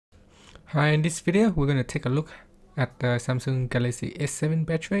Hi, in this video we're going to take a look at the Samsung Galaxy S7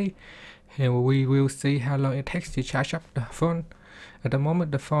 battery, and we will see how long it takes to charge up the phone. At the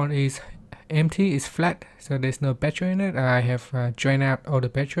moment the phone is empty, it's flat, so there's no battery in it. I have drained out all the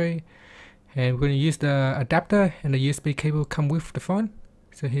battery, and we're going to use the adapter, and the USB cable come with the phone.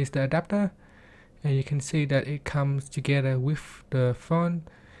 So here's the adapter, and you can see that it comes together with the phone,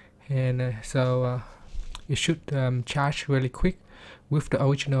 and it should charge really quick with the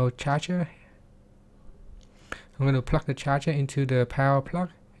original charger. I'm going to plug the charger into the power plug,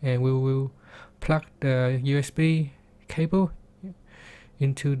 and we will plug the USB cable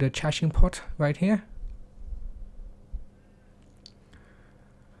into the charging port right here.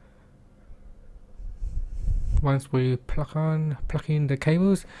 Once we plug in the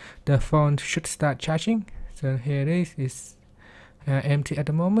cables, the phone should start charging. So here it is, it's empty at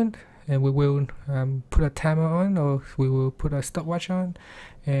the moment, and we will put a timer on, or we will put a stopwatch on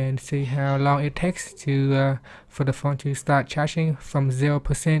and see how long it takes to for the phone to start charging from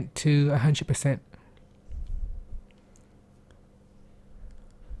 0% to 100%.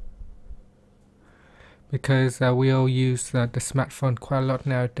 Because we all use the smartphone quite a lot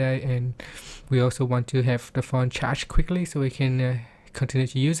nowadays, and we also want to have the phone charged quickly so we can continue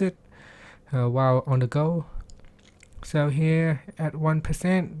to use it while on the go. So here at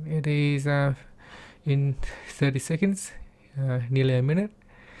 1%, it is in 30 seconds, nearly a minute.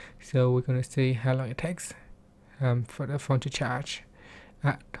 So we're going to see how long it takes for the phone to charge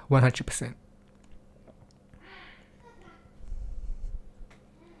at 100%.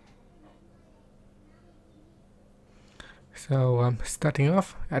 So starting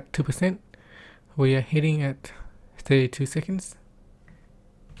off at 2%, we are hitting at 32 seconds.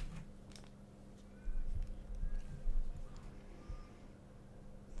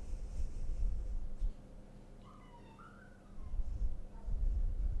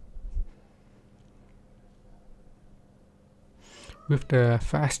 With the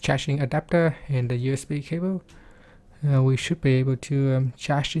fast charging adapter and the USB cable, we should be able to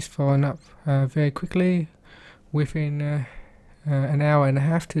charge this phone up very quickly within an hour and a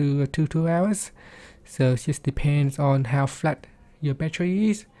half to 2 hours. So it just depends on how flat your battery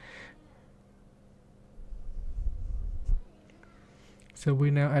is. So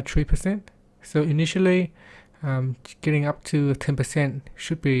we're now at 3%. So initially getting up to 10%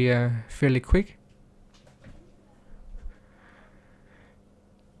 should be fairly quick.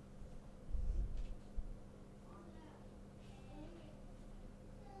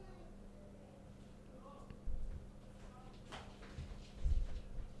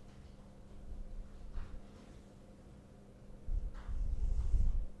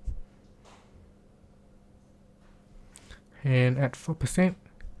 And at 4%,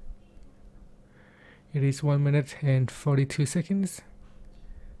 it is 1 minute and 42 seconds.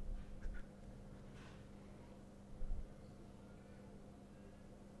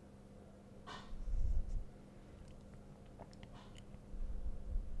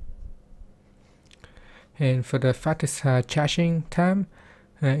 And for the fastest charging time,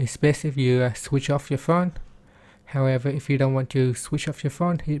 it's best if you switch off your phone. However, if you don't want to switch off your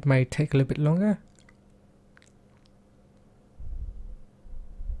phone, it may take a little bit longer.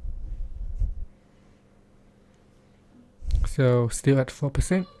 So still at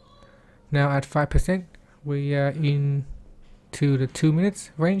 4%. Now at 5%, we are into the 2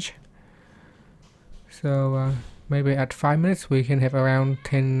 minutes range. So maybe at 5 minutes we can have around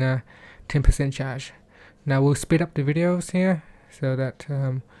 10% charge. Now we'll speed up the videos here so that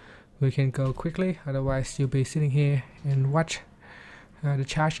we can go quickly. Otherwise you'll be sitting here and watch the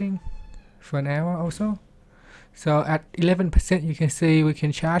charging for an hour or so. So at 11%, you can see we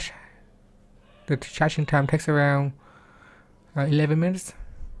can charge. The charging time takes around 11 minutes.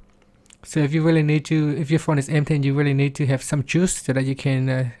 So if you really need to, if your phone is empty and you really need to have some juice so that you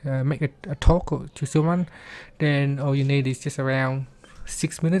can make a talk to someone, then all you need is just around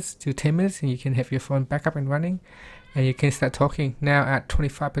 6 minutes to 10 minutes, and you can have your phone back up and running, and you can start talking. Now at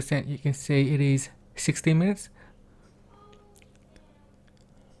 25%, you can see it is 16 minutes.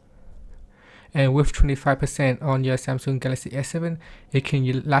 And with 25% on your Samsung Galaxy S7, it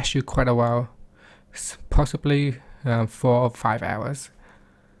can last you quite a while, possibly 4 or 5 hours.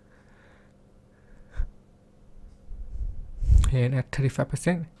 And at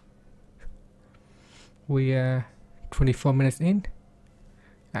 35%, we are 24 minutes in.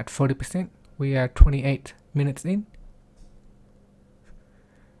 At 40%, we are 28 minutes in.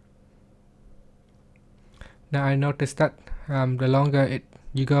 Now I noticed that the longer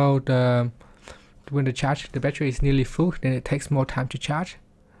you go, when the battery is nearly full, then it takes more time to charge.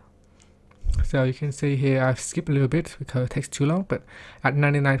 So you can see here I've skipped a little bit because it takes too long, but at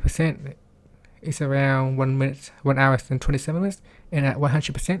 99% it's around 1 hour and 27 minutes, and at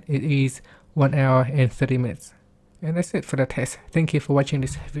 100% it is 1 hour and 30 minutes. And that's it for the test. Thank you for watching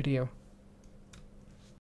this video.